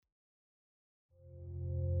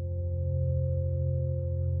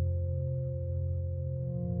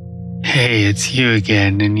Hey, it's you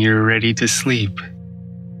again, and you're ready to sleep.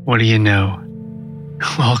 What do you know?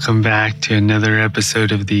 Welcome back to another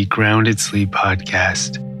episode of the Grounded Sleep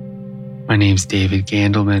Podcast. My name's David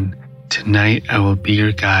Gandelman. Tonight, I will be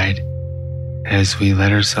your guide as we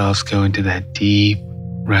let ourselves go into that deep,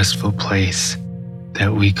 restful place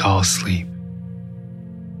that we call sleep.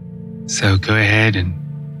 So go ahead and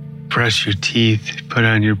brush your teeth, put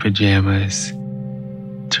on your pajamas,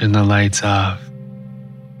 turn the lights off.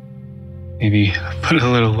 Maybe put a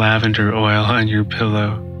little lavender oil on your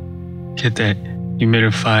pillow. Get that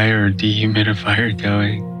humidifier or dehumidifier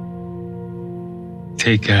going.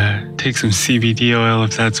 Take some CBD oil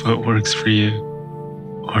if that's what works for you.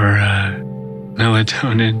 Or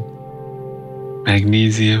melatonin,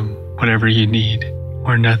 magnesium, whatever you need.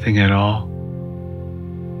 Or nothing at all.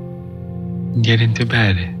 Get into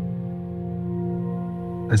bed.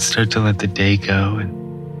 Let's start to let the day go. And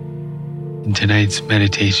in tonight's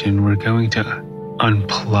meditation, we're going to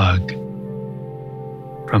unplug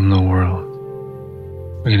from the world.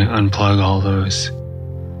 We're going to unplug all those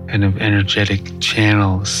kind of energetic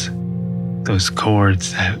channels, those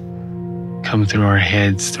cords that come through our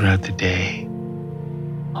heads throughout the day,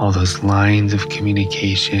 all those lines of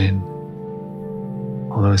communication,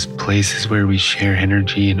 all those places where we share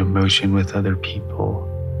energy and emotion with other people.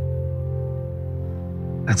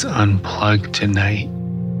 Let's unplug tonight,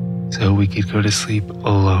 so we could go to sleep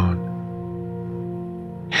alone.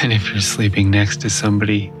 And if you're sleeping next to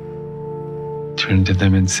somebody, turn to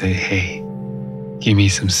them and say, "Hey, give me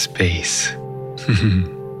some space."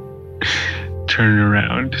 Turn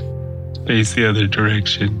around, face the other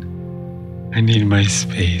direction. I need my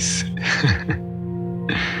space.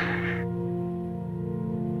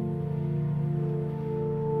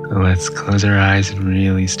 So let's close our eyes and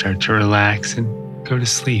really start to relax and go to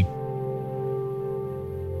sleep.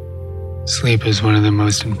 Sleep is one of the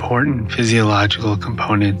most important physiological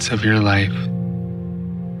components of your life.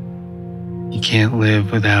 You can't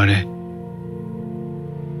live without it.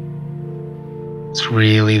 It's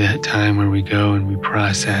really that time where we go and we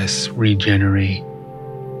process, regenerate,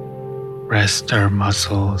 rest our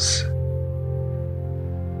muscles,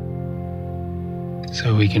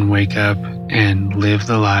 so we can wake up and live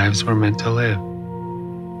the lives we're meant to live.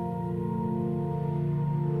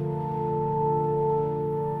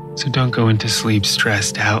 So don't go into sleep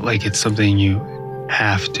stressed out like it's something you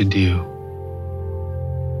have to do.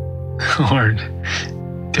 Or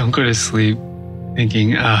don't go to sleep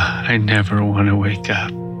thinking, I never want to wake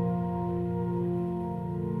up.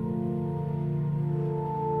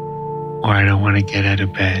 Or I don't want to get out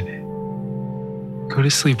of bed. Go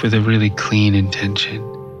to sleep with a really clean intention.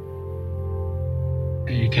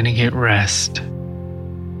 You're going to get rest.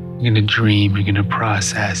 You're going to dream. You're going to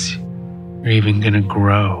process. You're even going to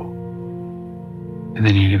grow. And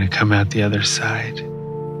then you're going to come out the other side,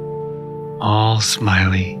 all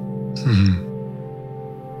smiley.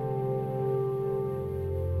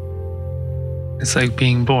 It's like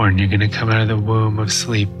being born. You're going to come out of the womb of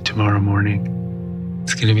sleep tomorrow morning.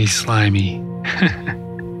 It's going to be slimy.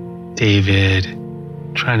 David,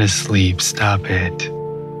 trying to sleep, stop it.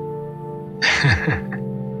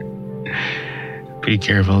 Be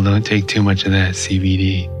careful, don't take too much of that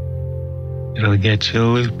CBD. It'll get you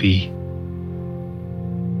loopy.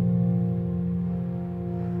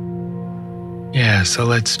 Yeah, so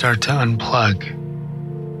let's start to unplug.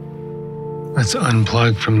 Let's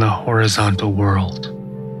unplug from the horizontal world.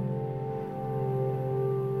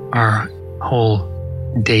 Our whole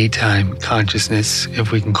daytime consciousness,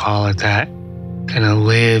 if we can call it that, kind of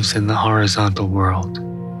lives in the horizontal world.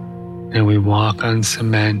 And we walk on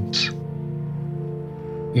cement.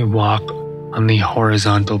 We walk on the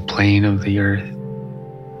horizontal plane of the earth.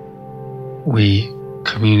 We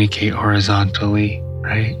communicate horizontally,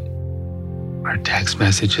 right? Our text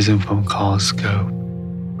messages and phone calls go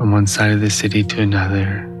from one side of the city to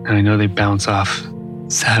another. And I know they bounce off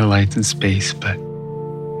satellites in space, but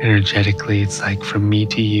energetically it's like from me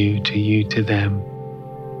to you to them.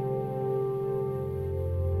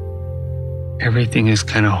 Everything is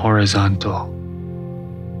kind of horizontal.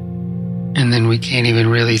 And then we can't even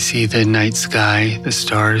really see the night sky, the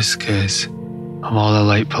stars, because of all the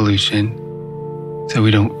light pollution. So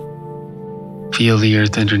we don't feel the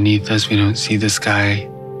earth underneath us. We don't see the sky,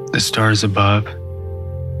 the stars above.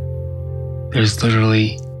 There's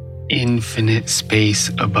literally infinite space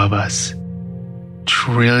above us.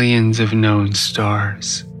 Trillions of known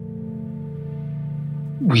stars.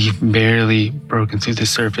 We've barely broken through the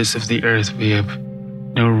surface of the earth. We have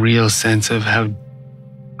no real sense of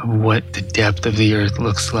what the depth of the earth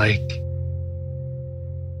looks like.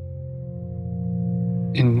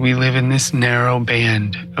 And we live in this narrow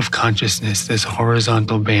band of consciousness, this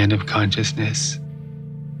horizontal band of consciousness.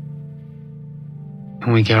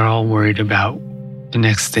 And we get all worried about the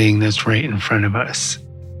next thing that's right in front of us,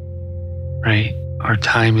 right? Our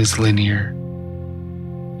time is linear.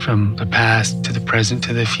 From the past to the present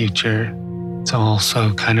to the future, it's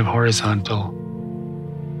also kind of horizontal.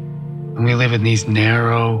 And we live in these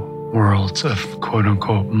narrow worlds of quote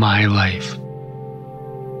unquote my life.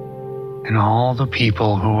 And all the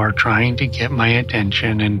people who are trying to get my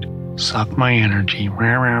attention and suck my energy.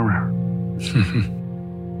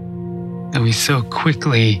 And we so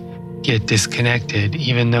quickly get disconnected,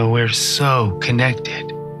 even though we're so connected.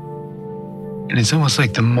 And it's almost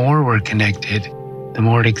like the more we're connected, the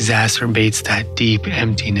more it exacerbates that deep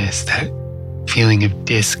emptiness, that feeling of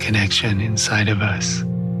disconnection inside of us.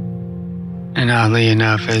 And oddly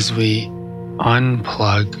enough, as we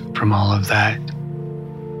unplug from all of that,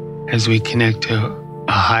 as we connect to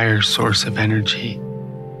a higher source of energy,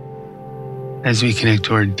 as we connect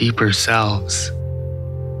to our deeper selves,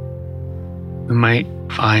 we might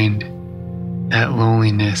find that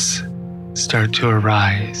loneliness start to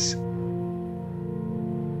arise.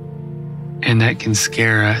 And that can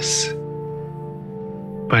scare us.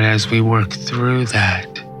 But as we work through that,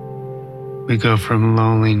 we go from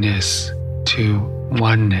loneliness to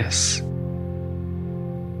oneness.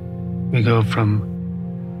 We go from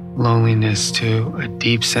loneliness to a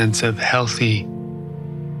deep sense of healthy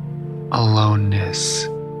aloneness,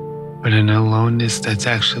 but an aloneness that's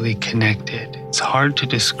actually connected. It's hard to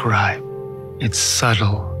describe. It's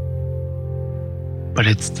subtle, but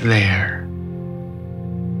it's there.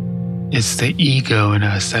 It's the ego in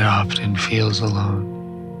us that often feels alone.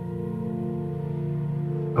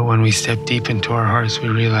 But when we step deep into our hearts, we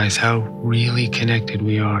realize how really connected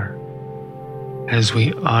we are. As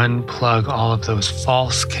we unplug all of those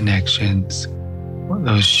false connections,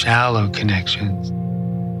 those shallow connections,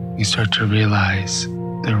 we start to realize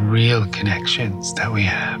the real connections that we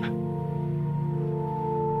have.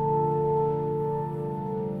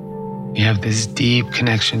 We have this deep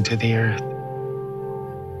connection to the earth.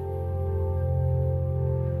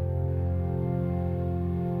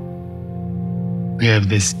 We have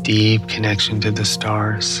this deep connection to the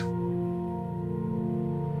stars.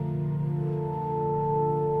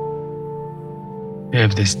 We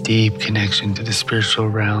have this deep connection to the spiritual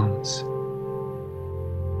realms.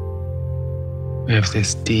 We have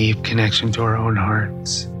this deep connection to our own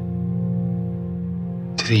hearts,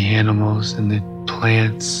 to the animals and the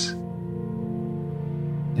plants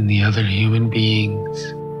and the other human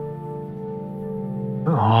beings,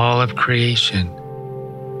 all of creation.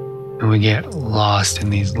 And we get lost in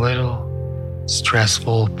these little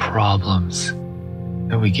stressful problems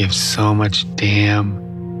that we give so much damn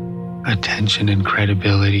attention and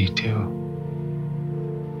credibility to.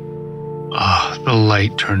 Oh, the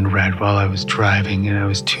light turned red while I was driving and I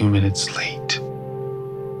was 2 minutes late.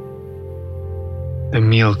 The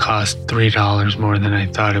meal cost $3 more than I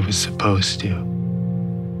thought it was supposed to.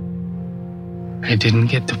 I didn't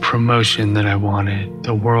get the promotion that I wanted.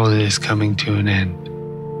 The world is coming to an end.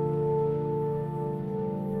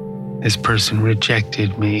 This person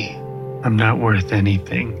rejected me. I'm not worth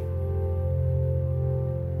anything.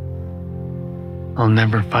 I'll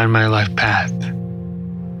never find my life path.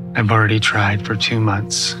 I've already tried for 2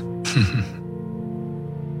 months.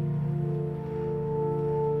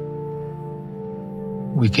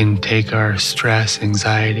 We can take our stress,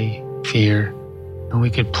 anxiety, fear, and we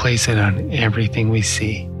could place it on everything we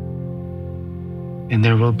see. And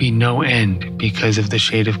there will be no end because of the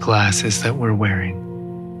shade of glasses that we're wearing.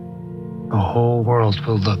 The whole world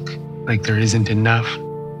will look like there isn't enough.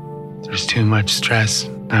 There's too much stress,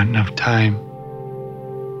 not enough time.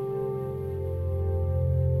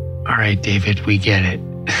 All right, David, we get it.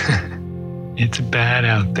 It's bad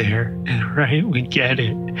out there, and right, we get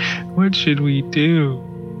it. What should we do?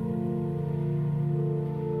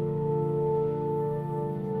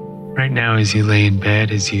 Right now, as you lay in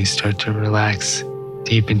bed, as you start to relax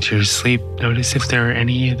deep into your sleep, notice if there are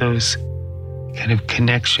any of those kind of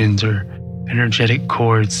connections or energetic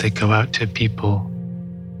cords that go out to people,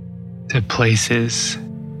 to places,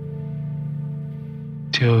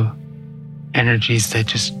 to energies that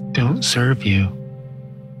just don't serve you.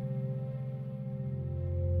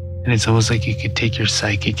 And it's almost like you could take your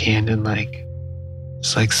psychic hand and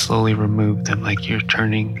just slowly remove them, like you're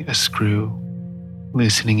turning a screw,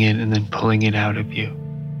 loosening it and then pulling it out of you.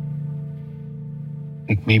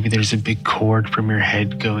 Like maybe there's a big cord from your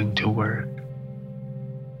head going to work.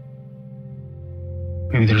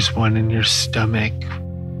 Maybe there's one in your stomach,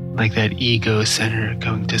 like that ego center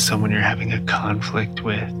going to someone you're having a conflict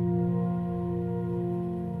with.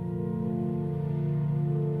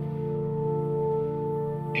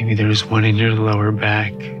 Maybe there's one in your lower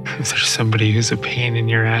back. If there's somebody who's a pain in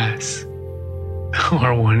your ass,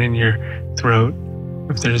 or one in your throat,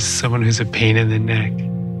 if there's someone who's a pain in the neck.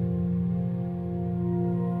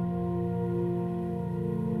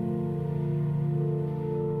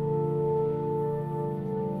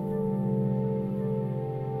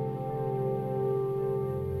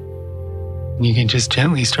 And you can just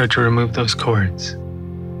gently start to remove those cords.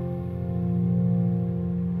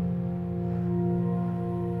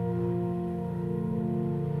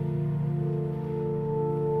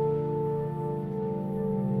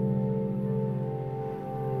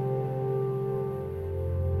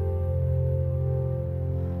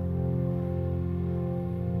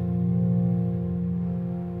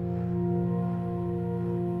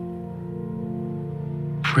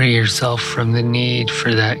 Free yourself from the need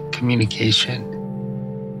for that communication.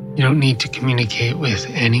 You don't need to communicate with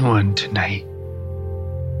anyone tonight.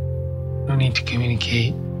 You don't need to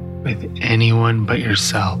communicate with anyone but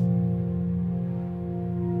yourself.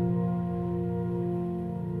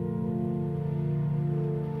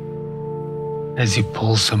 As you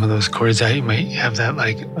pull some of those cords out, you might have that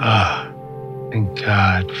thank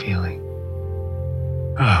God feeling.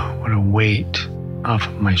 Oh, what a weight off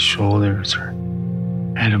of my shoulders or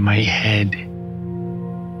out of my head.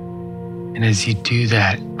 And as you do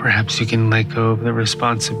that, perhaps you can let go of the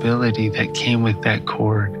responsibility that came with that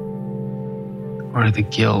cord, or the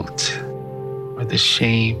guilt, or the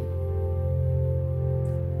shame,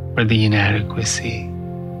 or the inadequacy.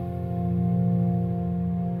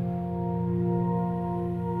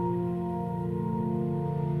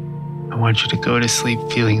 I want you to go to sleep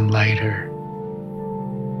feeling lighter,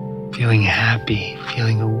 feeling happy,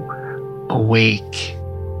 feeling awake.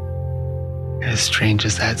 As strange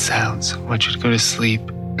as that sounds, I want you to go to sleep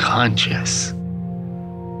conscious.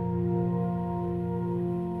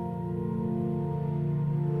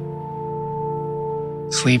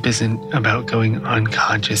 Sleep isn't about going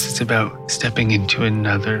unconscious, it's about stepping into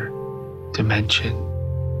another dimension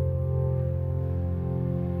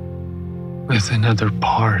with another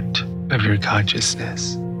part of your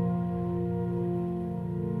consciousness.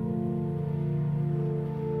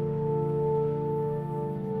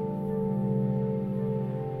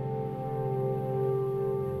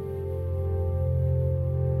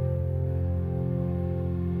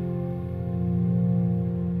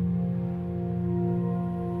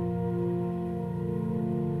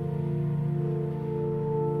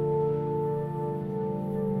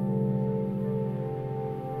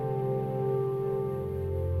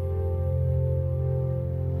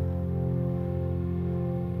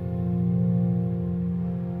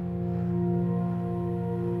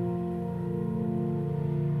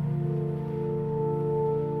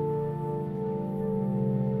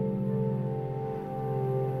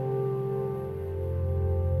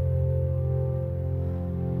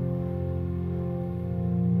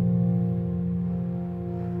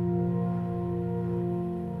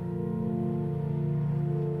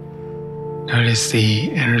 Notice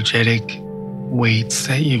the energetic weights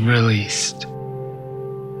that you've released.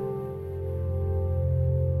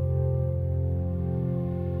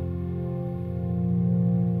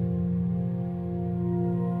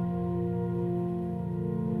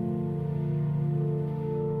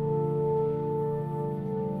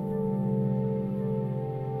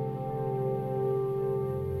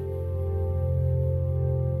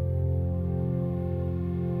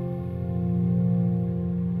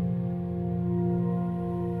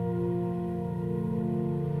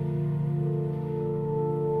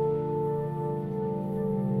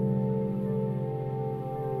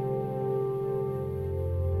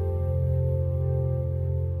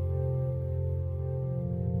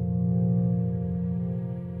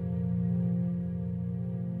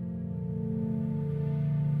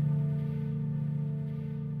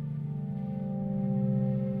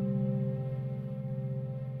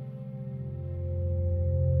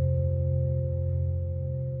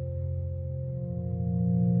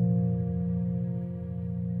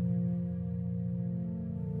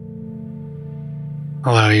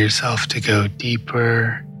 Allow yourself to go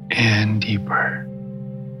deeper and deeper.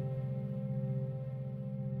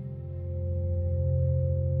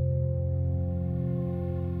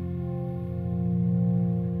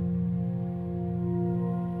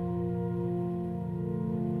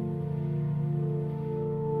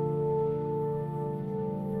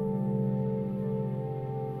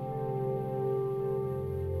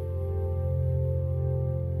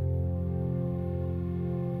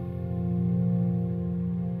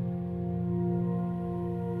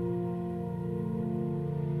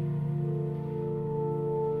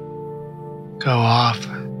 Go off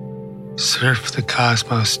Surf the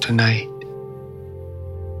cosmos tonight.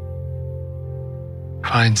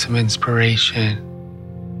 Find some inspiration.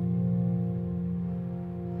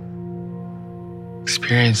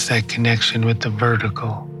 Experience that connection with the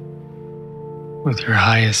vertical, with your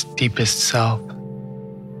highest, deepest self.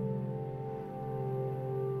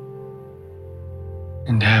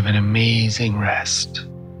 And have an amazing rest.